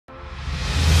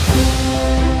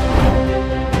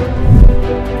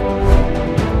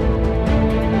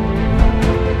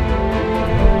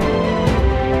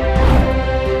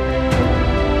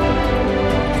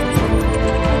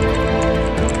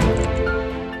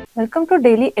Welcome to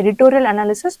Daily Editorial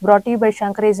Analysis brought to you by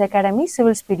Shankar IAS Academy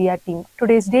Civil's Pedia team.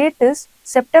 Today's date is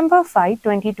September 5,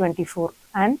 2024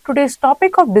 and today's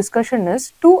topic of discussion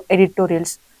is two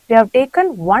editorials. We have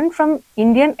taken one from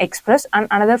Indian Express and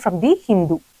another from the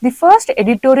Hindu. The first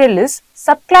editorial is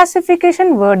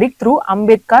Subclassification Verdict through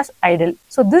Ambedkar's Idol.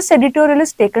 So this editorial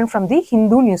is taken from the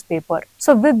Hindu newspaper.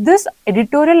 So with this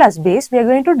editorial as base, we are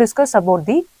going to discuss about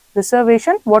the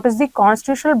reservation, what is the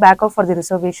constitutional backup for the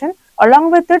reservation.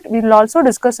 Along with it, we will also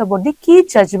discuss about the key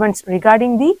judgments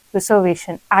regarding the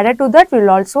reservation. Added to that, we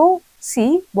will also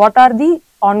see what are the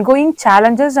ongoing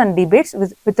challenges and debates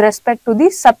with respect to the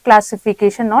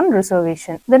subclassification on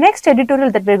reservation. The next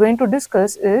editorial that we are going to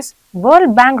discuss is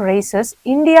World Bank raises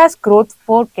India's growth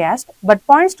forecast but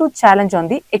points to challenge on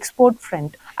the export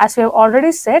front. As we have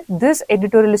already said, this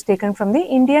editorial is taken from the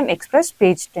Indian Express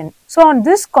page 10. So on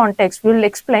this context, we will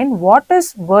explain what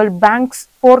is World Bank's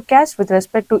forecast with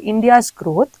respect to India's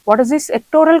growth, what is the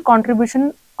sectoral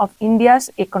contribution of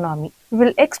India's economy. We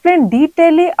will explain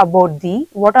detailedly about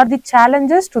what are the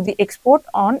challenges to the export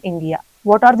on India,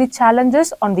 what are the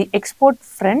challenges on the export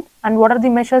front, and what are the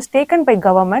measures taken by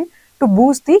government to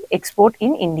boost the export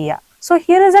in India. So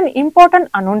here is an important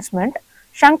announcement.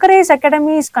 Shankar IAS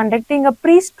Academy is conducting a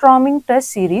pre-storming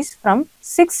test series from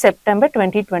 6 September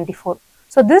 2024.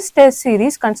 So this test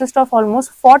series consists of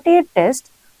almost 48 tests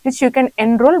which you can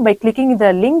enroll by clicking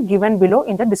the link given below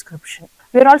in the description.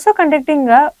 We are also conducting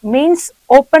a mains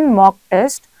open mock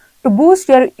test to boost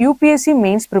your UPSC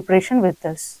mains preparation with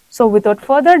us. So without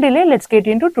further delay, let's get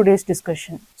into today's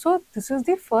discussion. So this is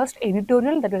the first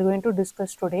editorial that we are going to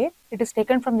discuss today. It is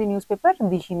taken from the newspaper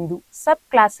The Hindu.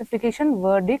 Subclassification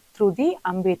verdict through the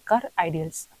Ambedkar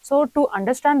ideals. So to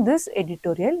understand this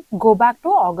editorial, go back to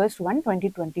August 1,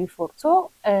 2024.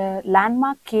 So a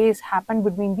landmark case happened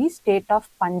between the state of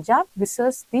Punjab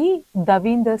versus the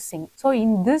Davinder Singh. So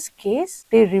in this case,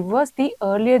 they reversed the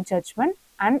earlier judgment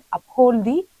and uphold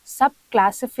the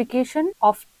subclassification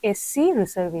of SC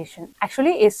reservation.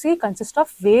 Actually, SC consists of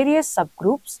various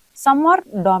subgroups. Some are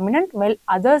dominant while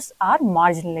others are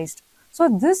marginalized. So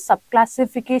this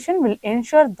subclassification will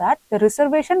ensure that the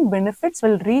reservation benefits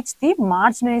will reach the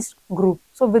marginalized group.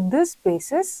 So with this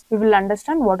basis, we will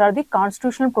understand what are the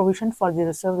constitutional provisions for the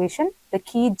reservation, the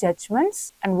key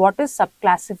judgments, and what is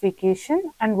subclassification,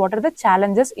 and what are the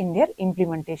challenges in their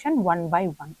implementation one by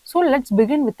one. So let's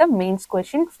begin with the mains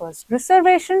question first.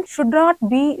 Reservation should not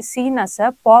be seen as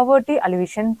a poverty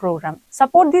alleviation program.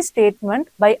 Support this statement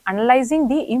by analyzing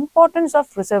the importance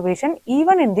of reservation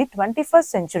even in the 21st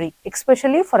century,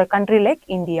 especially for a country like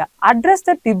India. Address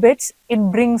the debates it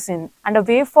brings in and a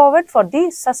way forward for the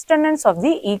sustenance of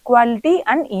the equality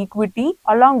and equity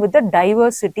along with the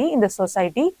diversity in the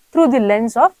society through the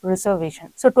lens of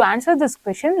reservation. So to answer this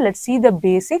question, let's see the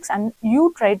basics and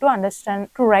you try to understand,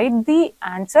 to write the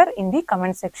answer in the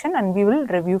comment section and we will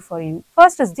review for you.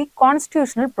 First is the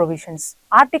constitutional provisions.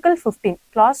 Article 15,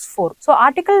 clause 4. So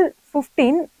Article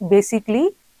 15 basically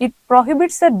it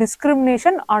prohibits the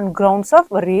discrimination on grounds of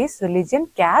race, religion,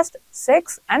 caste,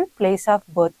 sex and place of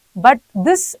birth. But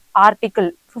this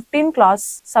article 15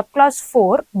 clause subclause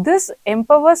 4, this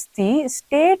empowers the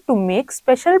state to make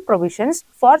special provisions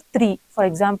for three. For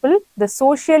example, the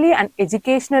socially and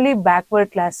educationally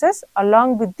backward classes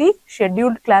along with the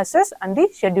scheduled classes and the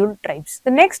scheduled tribes.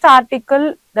 The next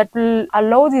article that will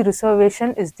allow the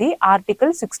reservation is the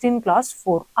Article 16 clause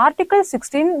 4. Article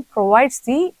 16 provides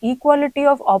the equality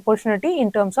of opportunity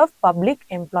in terms of public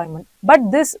employment.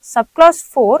 But this subclause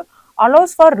 4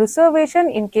 allows for reservation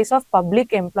in case of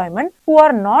public employment who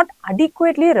are not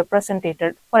adequately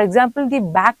represented. For example, the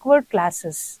backward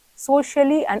classes,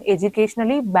 socially and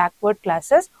educationally backward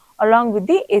classes along with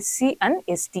the SC and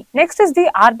ST. Next is the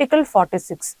Article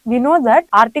 46. We know that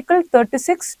Article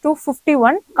 36 to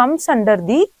 51 comes under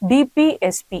the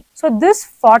DPSP. So this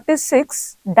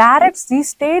 46 directs the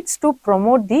states to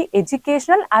promote the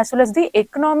educational as well as the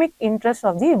economic interests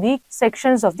of the weak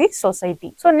sections of the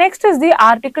society. So next is the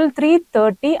Article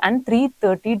 330 and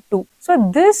 332.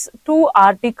 So these two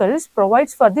articles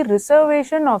provides for the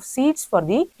reservation of seats for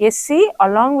the SC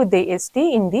along with the ST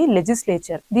in the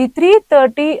legislature. The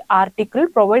 330 article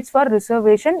provides for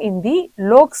reservation in the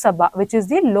Lok Sabha, which is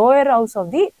the lower house of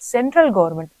the central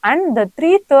government, and the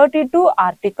 332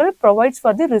 article provides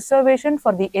for the reservation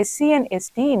for the SC and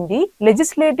ST in the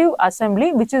legislative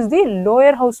assembly, which is the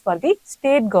lower house for the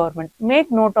state government.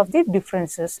 Make note of the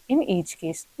differences in each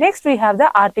case. Next we have the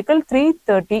Article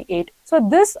 338. So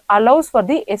this allows for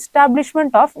the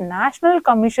establishment of National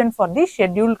Commission for the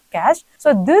Scheduled Caste.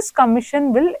 So this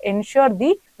commission will ensure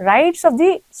the rights of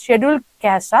the scheduled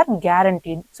castes are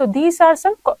guaranteed. So these are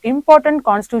some important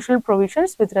constitutional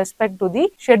provisions with respect to the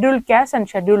scheduled castes and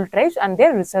scheduled tribes and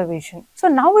their reservation. So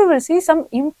now we will see some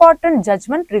important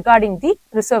judgment regarding the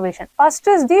reservation. First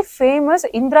is the famous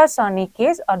Indra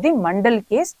case or the Mandal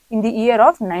case in the year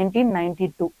of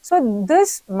 1992. So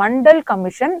this Mandal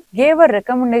commission gave a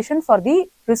recommendation for the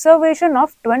reservation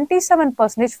of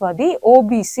 27% for the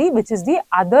OBC, which is the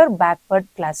other backward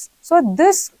class. So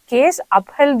this case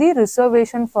upheld the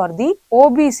reservation for the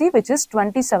OBC, which is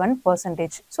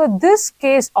 27%. So this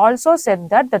case also said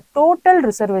that the total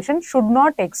reservation should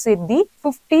not exceed the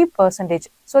 50%.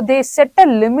 So they set a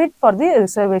limit for the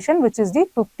reservation, which is the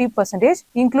 50%,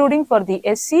 including for the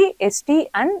SC, ST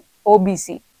and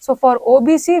OBC. So for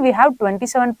OBC we have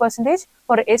 27%,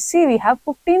 for SC we have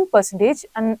 15%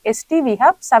 and ST we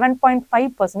have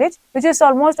 7.5%, which is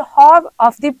almost half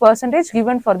of the percentage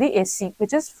given for the SC,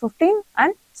 which is 15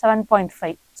 and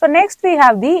 7.5. So next we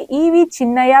have the EV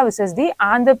Chinnaiah versus the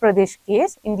Andhra Pradesh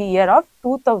case in the year of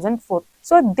 2004.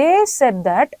 So they said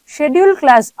that scheduled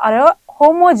class are a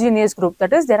homogeneous group,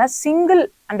 that is there are single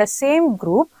and the same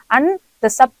group, and the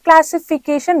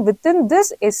subclassification within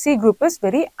this SC group is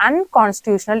very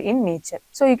unconstitutional in nature.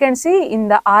 So you can see in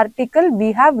the article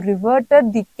we have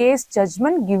reverted the case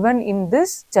judgment given in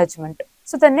this judgment.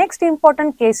 So the next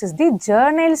important case is the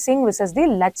Jarnail Singh versus the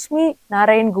Lachhmi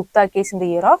Narain Gupta case in the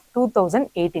year of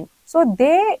 2018. So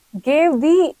they gave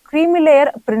the creamy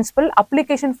layer principle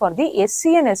application for the SC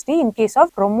and ST in case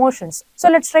of promotions. So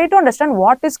let's try to understand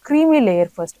what is creamy layer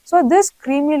first. So this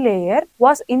creamy layer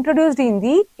was introduced in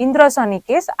the Indra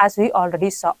case, as we already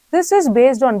saw. This is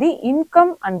based on the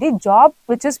income and the job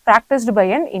which is practiced by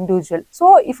an individual.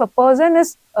 So if a person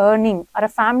is earning or a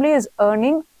family is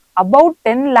earning about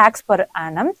 10 lakhs per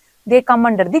annum, they come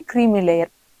under the creamy layer.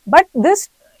 But this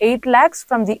 8 lakhs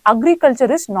from the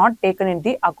agriculture is not taken in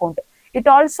the account. It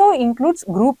also includes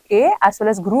Group A as well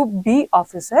as Group B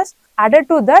officers. Added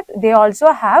to that, they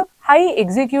also have high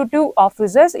executive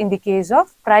officers in the case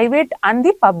of private and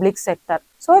the public sector.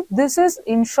 So this is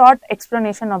in short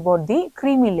explanation about the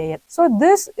creamy layer. So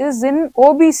this is in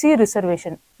OBC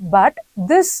reservation. But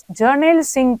this Jarnail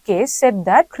Singh case said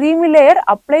that creamy layer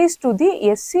applies to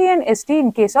the SC and ST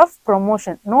in case of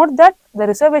promotion. Note that the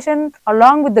reservation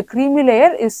along with the creamy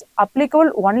layer is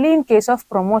applicable only in case of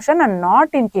promotion and not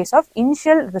in case of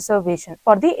initial reservation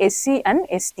for the SC and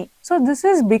ST. So this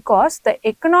is because the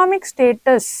economic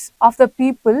status of the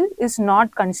people is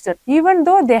not considered. Even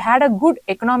though they had a good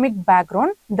economic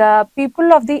background, the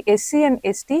people of the SC and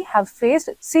ST have faced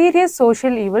serious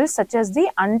social evils such as the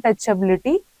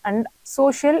untouchability and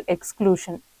social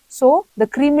exclusion. So the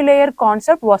creamy layer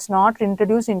concept was not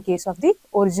introduced in case of the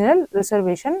original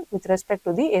reservation with respect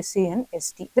to the SC and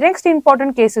ST. The next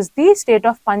important case is the state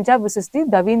of Punjab versus the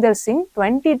Davinder Singh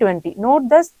 2020. Note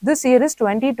that this year is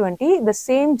 2020. The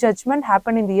same judgment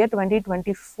happened in the year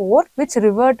 2024, which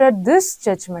reverted this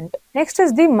judgment. Next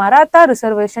is the Maratha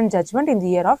reservation judgment in the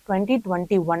year of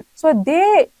 2021. So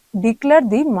they declared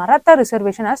the Maratha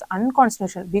reservation as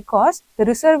unconstitutional because the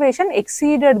reservation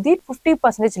exceeded the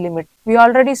 50% limit. We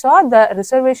already saw the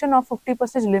reservation of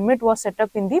 50% limit was set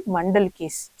up in the Mandal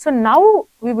case. So now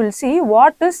we will see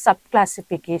what is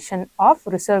subclassification of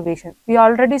reservation. We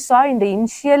already saw in the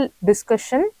initial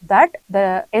discussion that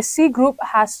the SC group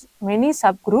has many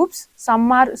subgroups.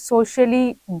 Some are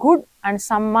socially good and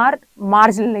some are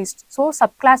marginalized. So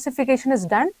subclassification is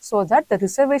done so that the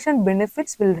reservation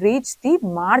benefits will reach the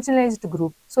marginalized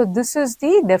group. So this is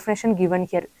the definition given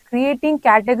here. Creating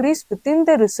categories within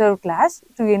the reserved class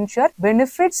to ensure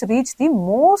benefits reach the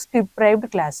most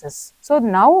deprived classes. So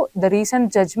now the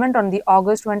recent judgment on the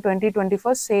August 1,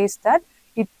 2024 says that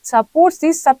it supports the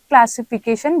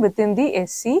subclassification within the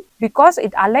SC because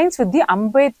it aligns with the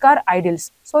Ambedkar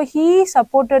ideals. So he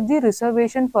supported the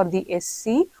reservation for the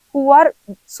SC who are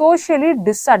socially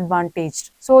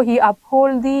disadvantaged. So he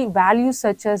uphold the values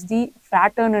such as the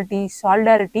fraternity,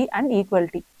 solidarity and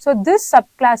equality. So this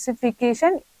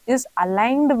subclassification is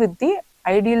aligned with the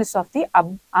ideals of the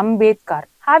Ambedkar.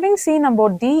 Having seen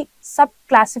about the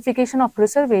subclassification of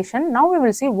reservation, now we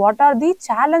will see what are the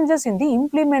challenges in the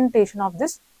implementation of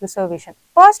this reservation.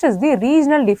 First is the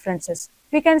regional differences.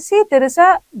 We can see there is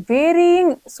a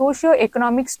varying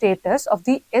socio-economic status of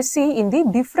the SC in the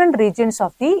different regions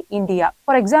of the India.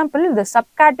 For example, the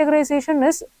subcategorization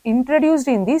is introduced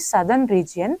in the southern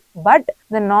region, but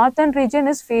the northern region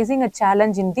is facing a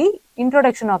challenge in the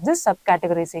introduction of this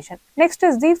subcategorization. Next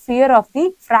is the fear of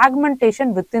the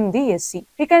fragmentation within the SC.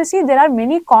 We can see there are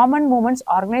many common movements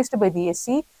organized by the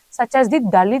SC, such as the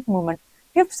Dalit movement.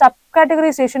 If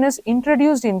subcategorization is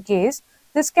introduced in case,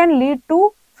 this can lead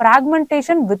to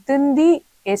fragmentation within the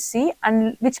SC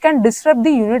and which can disrupt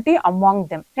the unity among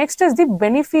them. Next is the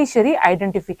beneficiary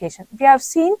identification. We have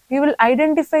seen we will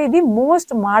identify the most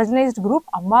marginalized group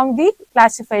among the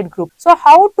classified group. So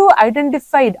how to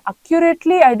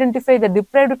accurately identify the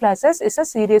deprived classes is a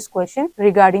serious question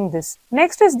regarding this.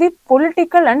 Next is the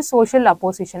political and social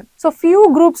opposition. So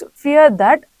few groups fear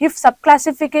that if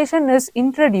subclassification is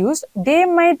introduced, they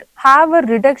might have a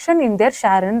reduction in their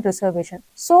share in reservation.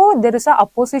 So there is a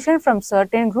opposition from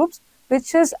certain groups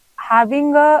which is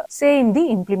having a say in the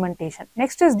implementation.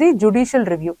 Next is the judicial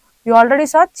review. We already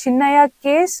saw Chinnaiah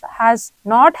case has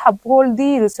not upheld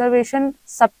the reservation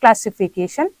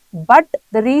subclassification, but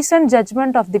the recent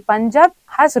judgment of the Punjab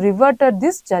has reverted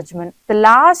this judgment. The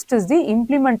last is the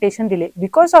implementation delay.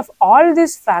 Because of all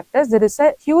these factors, there is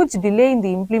a huge delay in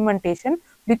the implementation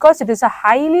because it is a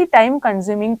highly time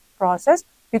consuming process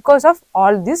because of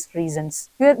all these reasons.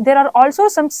 There are also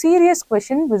some serious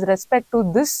questions with respect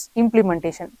to this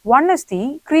implementation. One is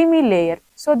the creamy layer.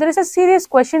 So there is a serious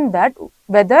question that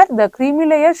whether the creamy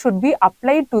layer should be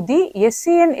applied to the SC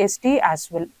and ST as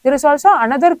well. There is also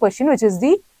another question which is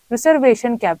the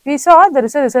reservation cap. We saw there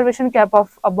is a reservation cap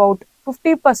of about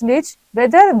 50%.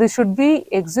 Whether this should be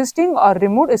existing or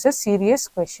removed is a serious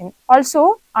question.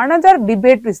 Also, another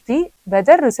debate is the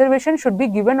whether reservation should be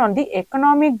given on the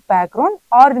economic background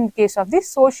or in case of the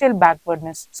social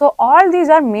backwardness. So all these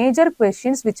are major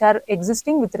questions which are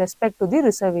existing with respect to the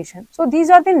reservation. So these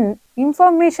are the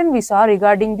information we saw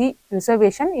regarding the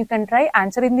reservation. You can try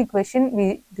answering the question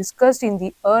we discussed in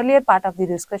the earlier part of the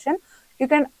discussion. You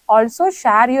can also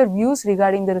share your views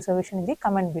regarding the reservation in the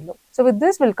comment below. So with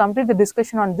this, we'll complete the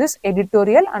discussion on this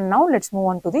editorial, and now let's move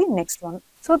on to the next one.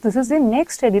 So this is the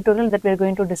next editorial that we are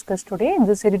going to discuss today.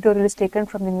 This editorial is taken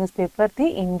from the newspaper The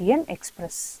Indian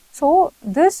Express. So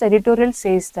this editorial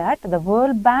says that the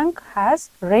World Bank has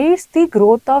raised the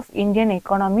growth of Indian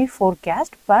economy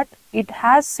forecast, but it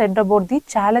has said about the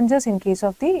challenges in case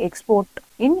of the export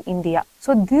in India.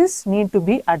 So this need to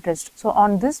be addressed. So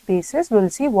on this basis, we will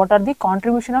see what are the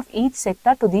contribution of each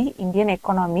sector to the Indian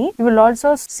economy. We will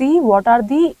also see what are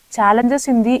the challenges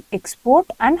in the export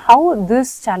and how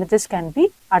these challenges can be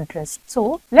addressed.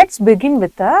 So let's begin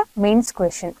with the mains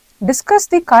question. Discuss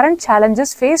the current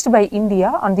challenges faced by India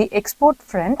on the export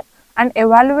front and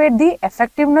evaluate the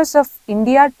effectiveness of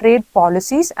India trade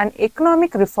policies and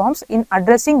economic reforms in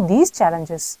addressing these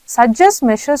challenges. Suggest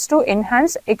measures to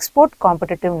enhance export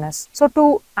competitiveness. So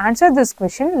to answer this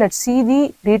question, let's see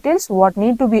the details what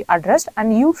need to be addressed,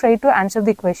 and you try to answer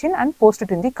the question and post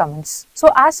it in the comments. So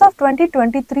as of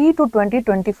 2023 to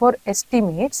 2024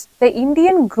 estimates, the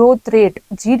Indian growth rate,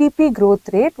 GDP growth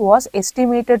rate was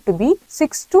estimated to be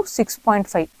 6 to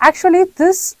 6.5. Actually,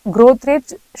 this growth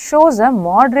rate shows a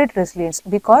moderate resilience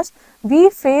because we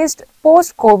faced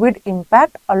post-COVID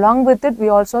impact. Along with it, we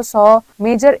also saw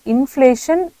major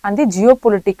inflation and the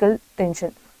geopolitical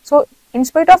tension. So in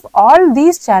spite of all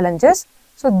these challenges,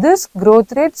 so this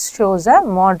growth rate shows a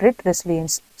moderate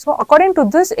resilience. So according to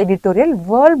this editorial,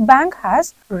 World Bank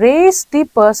has raised the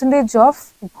percentage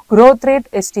of growth rate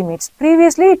estimates.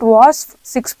 Previously it was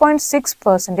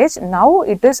 6.6%, now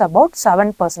it is about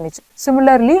 7%.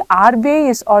 Similarly, RBI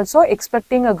is also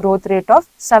expecting a growth rate of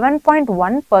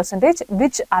 7.1%,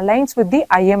 which aligns with the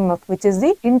IMF, which is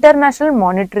the International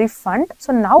Monetary Fund.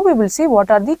 So now we will see what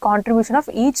are the contribution of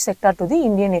each sector to the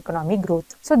Indian economic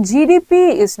growth. So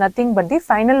GDP is nothing but the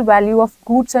final value of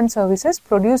goods and services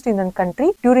produced in the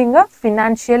country during a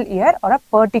financial year or a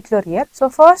particular year. So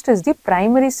first is the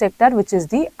primary sector, which is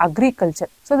the agriculture.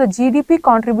 So the GDP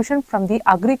contribution from the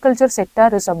agriculture sector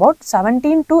is about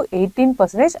 17 to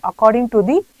 18% according to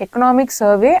the economic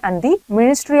survey and the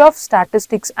Ministry of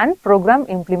Statistics and Program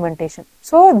Implementation.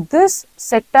 So this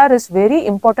sector is very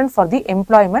important for the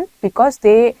employment because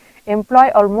they employ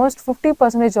almost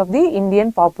 50% of the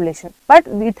Indian population, but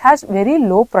it has very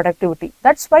low productivity.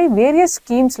 That's why various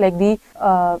schemes like the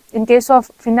in case of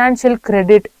financial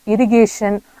credit,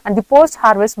 irrigation and the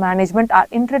post-harvest management are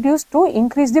introduced to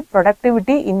increase the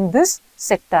productivity in this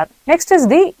sector. Next is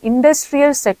the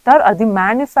industrial sector or the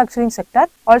manufacturing sector,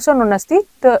 also known as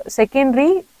the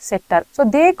secondary sector. So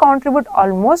they contribute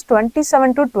almost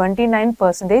 27 to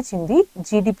 29% in the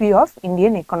GDP of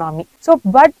Indian economy. So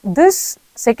but this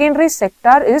secondary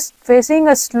sector is facing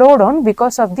a slowdown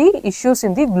because of the issues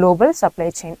in the global supply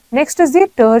chain. Next is the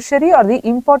tertiary or the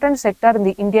important sector in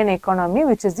the Indian economy,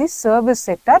 which is the service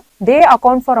sector. They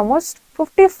account for almost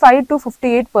 55 to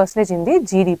 58% in the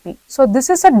GDP. So this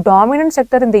is a dominant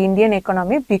sector in the Indian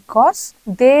economy because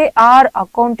they are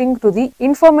accounting to the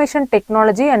information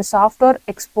technology and software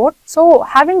export. So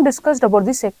having discussed about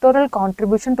the sectoral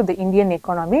contribution to the Indian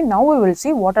economy, now we will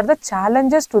see what are the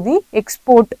challenges to the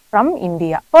export from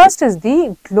India. First is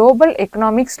the global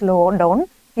economic slowdown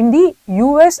in the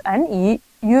US and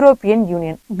European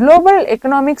Union. Global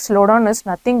economic slowdown is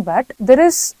nothing but there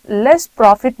is less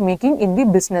profit making in the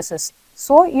businesses.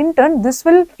 So in turn, this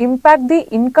will impact the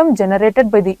income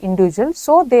generated by the individual.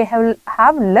 So they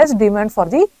have less demand for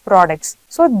the products.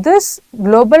 So this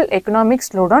global economic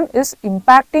slowdown is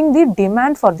impacting the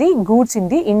demand for the goods in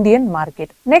the Indian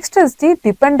market. Next is the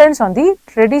dependence on the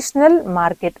traditional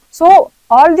market. So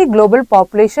all the global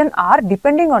population are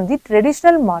depending on the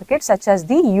traditional market such as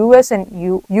the US and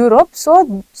Europe.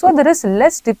 So there is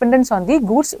less dependence on the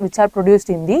goods which are produced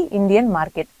in the Indian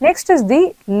market. Next is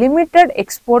the limited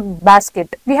export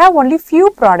basket. We have only few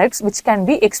products which can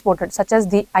be exported such as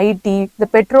the IT, the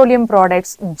petroleum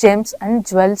products, gems and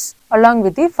jewels along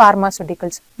with the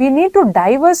pharmaceuticals. We need to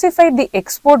diversify the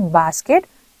export basket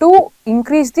to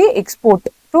increase the export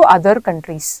to other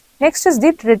countries. Next is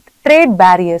the trade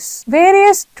barriers.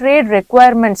 Various trade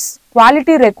requirements,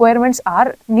 quality requirements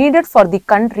are needed for the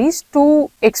countries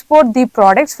to export the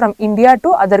products from India to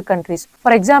other countries.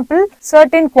 For example,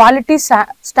 certain quality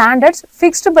standards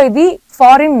fixed by the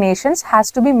foreign nations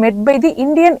has to be met by the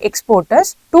Indian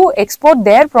exporters to export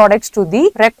their products to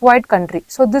the required country.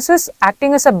 So this is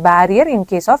acting as a barrier in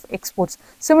case of exports.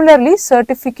 Similarly,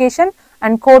 certification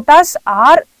and quotas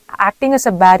are acting as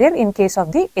a barrier in case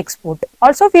of the export.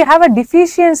 Also, we have a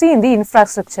deficiency in the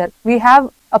infrastructure. We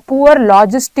have a poor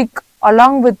logistic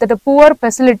along with the poor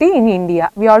facility in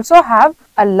India. We also have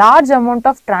a large amount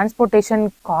of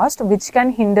transportation cost which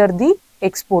can hinder the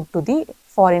export to the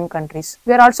foreign countries.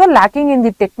 We are also lacking in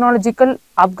the technological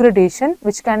upgradation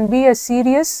which can be a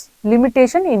serious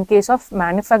limitation in case of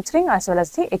manufacturing as well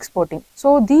as the exporting.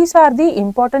 So these are the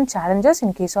important challenges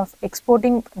in case of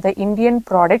exporting the Indian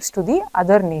products to the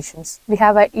other nations. We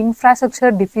have an infrastructure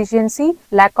deficiency,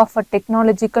 lack of a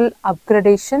technological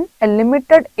upgradation, a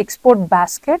limited export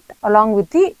basket along with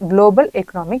the global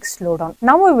economic slowdown.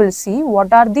 Now we will see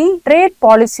what are the trade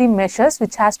policy measures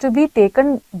which has to be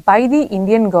taken by the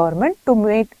Indian government to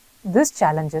meet these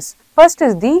challenges. First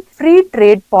is the free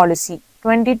trade policy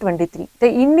 2023. The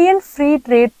Indian Free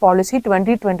Trade Policy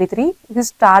 2023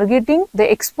 is targeting the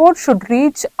export should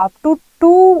reach up to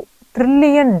 $2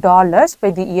 trillion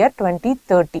by the year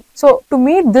 2030. So to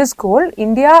meet this goal,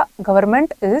 India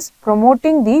government is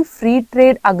promoting the free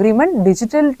trade agreement,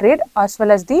 digital trade as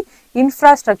well as the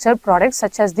infrastructure products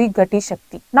such as the Gati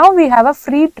Shakti. Now we have a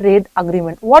free trade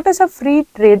agreement. What is a free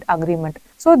trade agreement?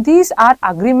 So these are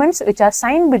agreements which are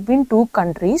signed between two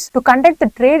countries to conduct the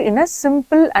trade in a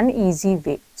simple and easy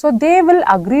way. So they will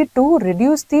agree to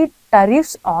reduce the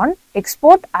tariffs on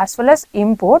export as well as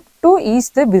import to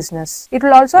ease the business. It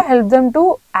will also help them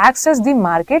to access the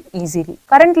market easily.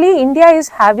 Currently, India is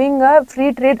having a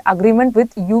free trade agreement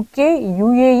with UK,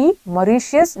 UAE,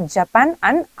 Mauritius, Japan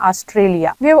and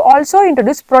Australia. We have also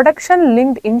introduced production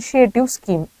linked initiative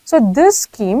scheme. So this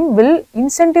scheme will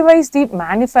incentivize the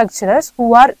manufacturers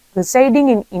who are residing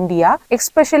in India,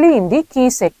 especially in the key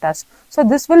sectors. So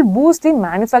this will boost the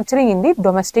manufacturing in the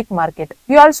domestic market.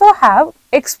 We also have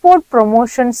export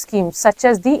promotion schemes such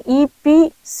as the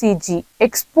EPCG,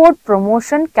 Export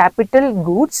Promotion Capital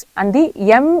Goods, and the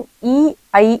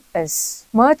MEIS,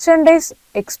 Merchandise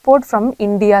Export from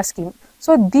India scheme.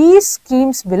 So these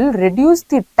schemes will reduce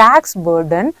the tax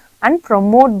burden and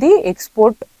promote the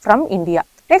export from India.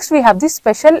 Next, we have the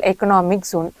special economic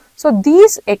zone. So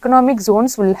these economic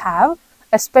zones will have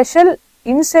a special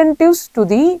incentives to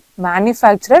the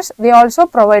manufacturers. They also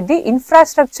provide the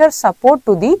infrastructure support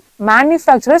to the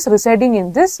manufacturers residing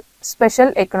in this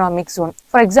special economic zone.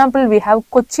 For example, we have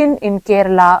Cochin in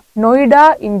Kerala,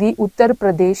 Noida in the Uttar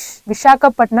Pradesh,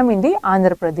 Visakhapatnam in the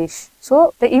Andhra Pradesh.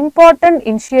 So the important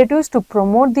initiatives to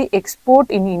promote the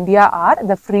export in India are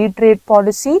the free trade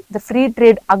policy, the free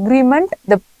trade agreement,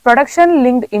 the production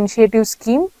linked initiative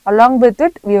scheme. Along with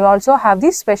it, we also have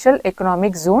the special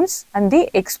economic zones and the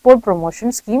export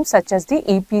promotion schemes such as the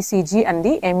EPCG and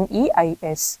the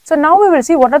MEIS. So now we will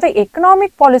see what are the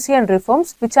economic policy and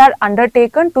reforms which are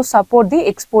undertaken to support the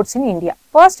exports in India.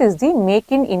 First is the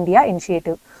Make in India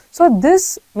initiative. So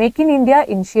this Make in India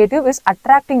initiative is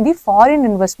attracting the foreign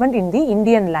investment in the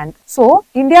Indian land. So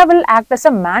India will act as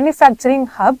a manufacturing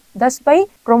hub, thus by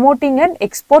promoting an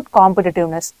export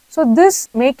competitiveness. So this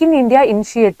Make in India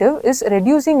initiative is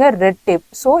reducing a red tape.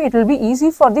 So it will be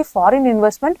easy for the foreign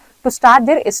investment to start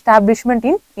their establishment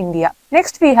in India.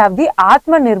 Next we have the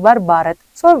Atmanirbhar Bharat.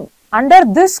 So under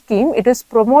this scheme, it is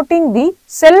promoting the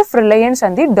self-reliance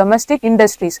and the domestic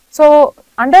industries. So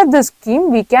under this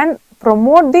scheme, we can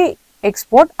promote the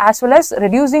export as well as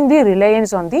reducing the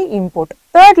reliance on the import.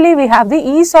 Thirdly, we have the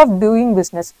ease of doing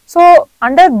business. So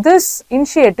under this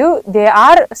initiative, they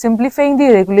are simplifying the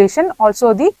regulation,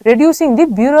 also the reducing the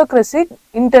bureaucratic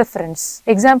interference.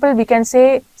 Example, we can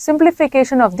say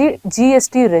simplification of the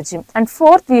GST regime. And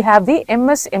fourth, we have the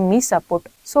MSME support.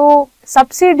 So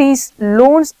subsidies,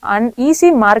 loans and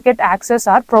easy market access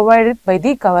are provided by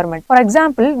the government. For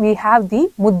example, we have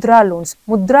the Mudra loans.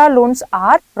 Mudra loans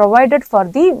are provided for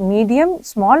the medium,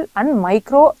 small and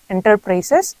micro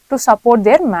enterprises to support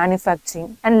their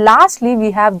manufacturing. And lastly,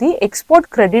 we have the export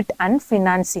credit and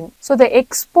financing. So the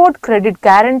export credit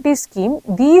guarantee scheme,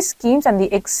 these schemes and the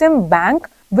Exim Bank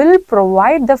will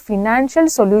provide the financial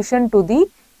solution to the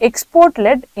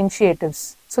export-led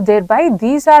initiatives. So thereby,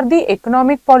 these are the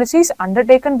economic policies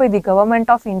undertaken by the government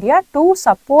of India to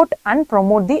support and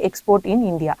promote the export in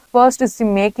India. First is the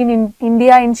Make in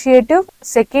India initiative.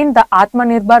 Second, the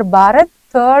Atmanirbhar Bharat.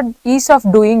 Third, ease of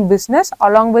doing business.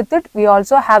 Along with it, we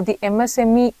also have the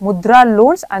MSME Mudra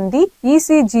loans and the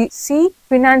ECGC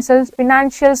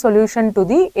financial solution to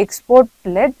the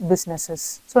export-led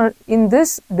businesses. So in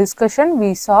this discussion,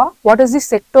 we saw what is the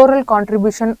sectoral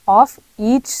contribution of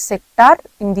each sector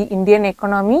in the Indian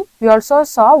economy. We also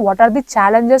saw what are the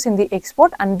challenges in the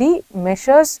export and the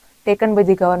measures taken by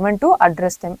the government to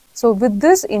address them. So with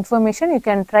this information, you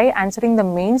can try answering the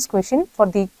mains question for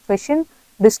the question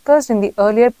discussed in the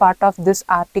earlier part of this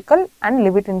article and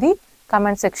leave it in the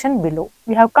comment section below.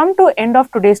 We have come to end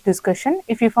of today's discussion.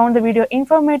 If you found the video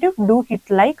informative, do hit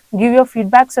like, give your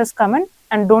feedbacks as comment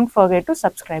and don't forget to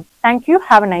subscribe. Thank you.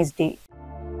 Have a nice day.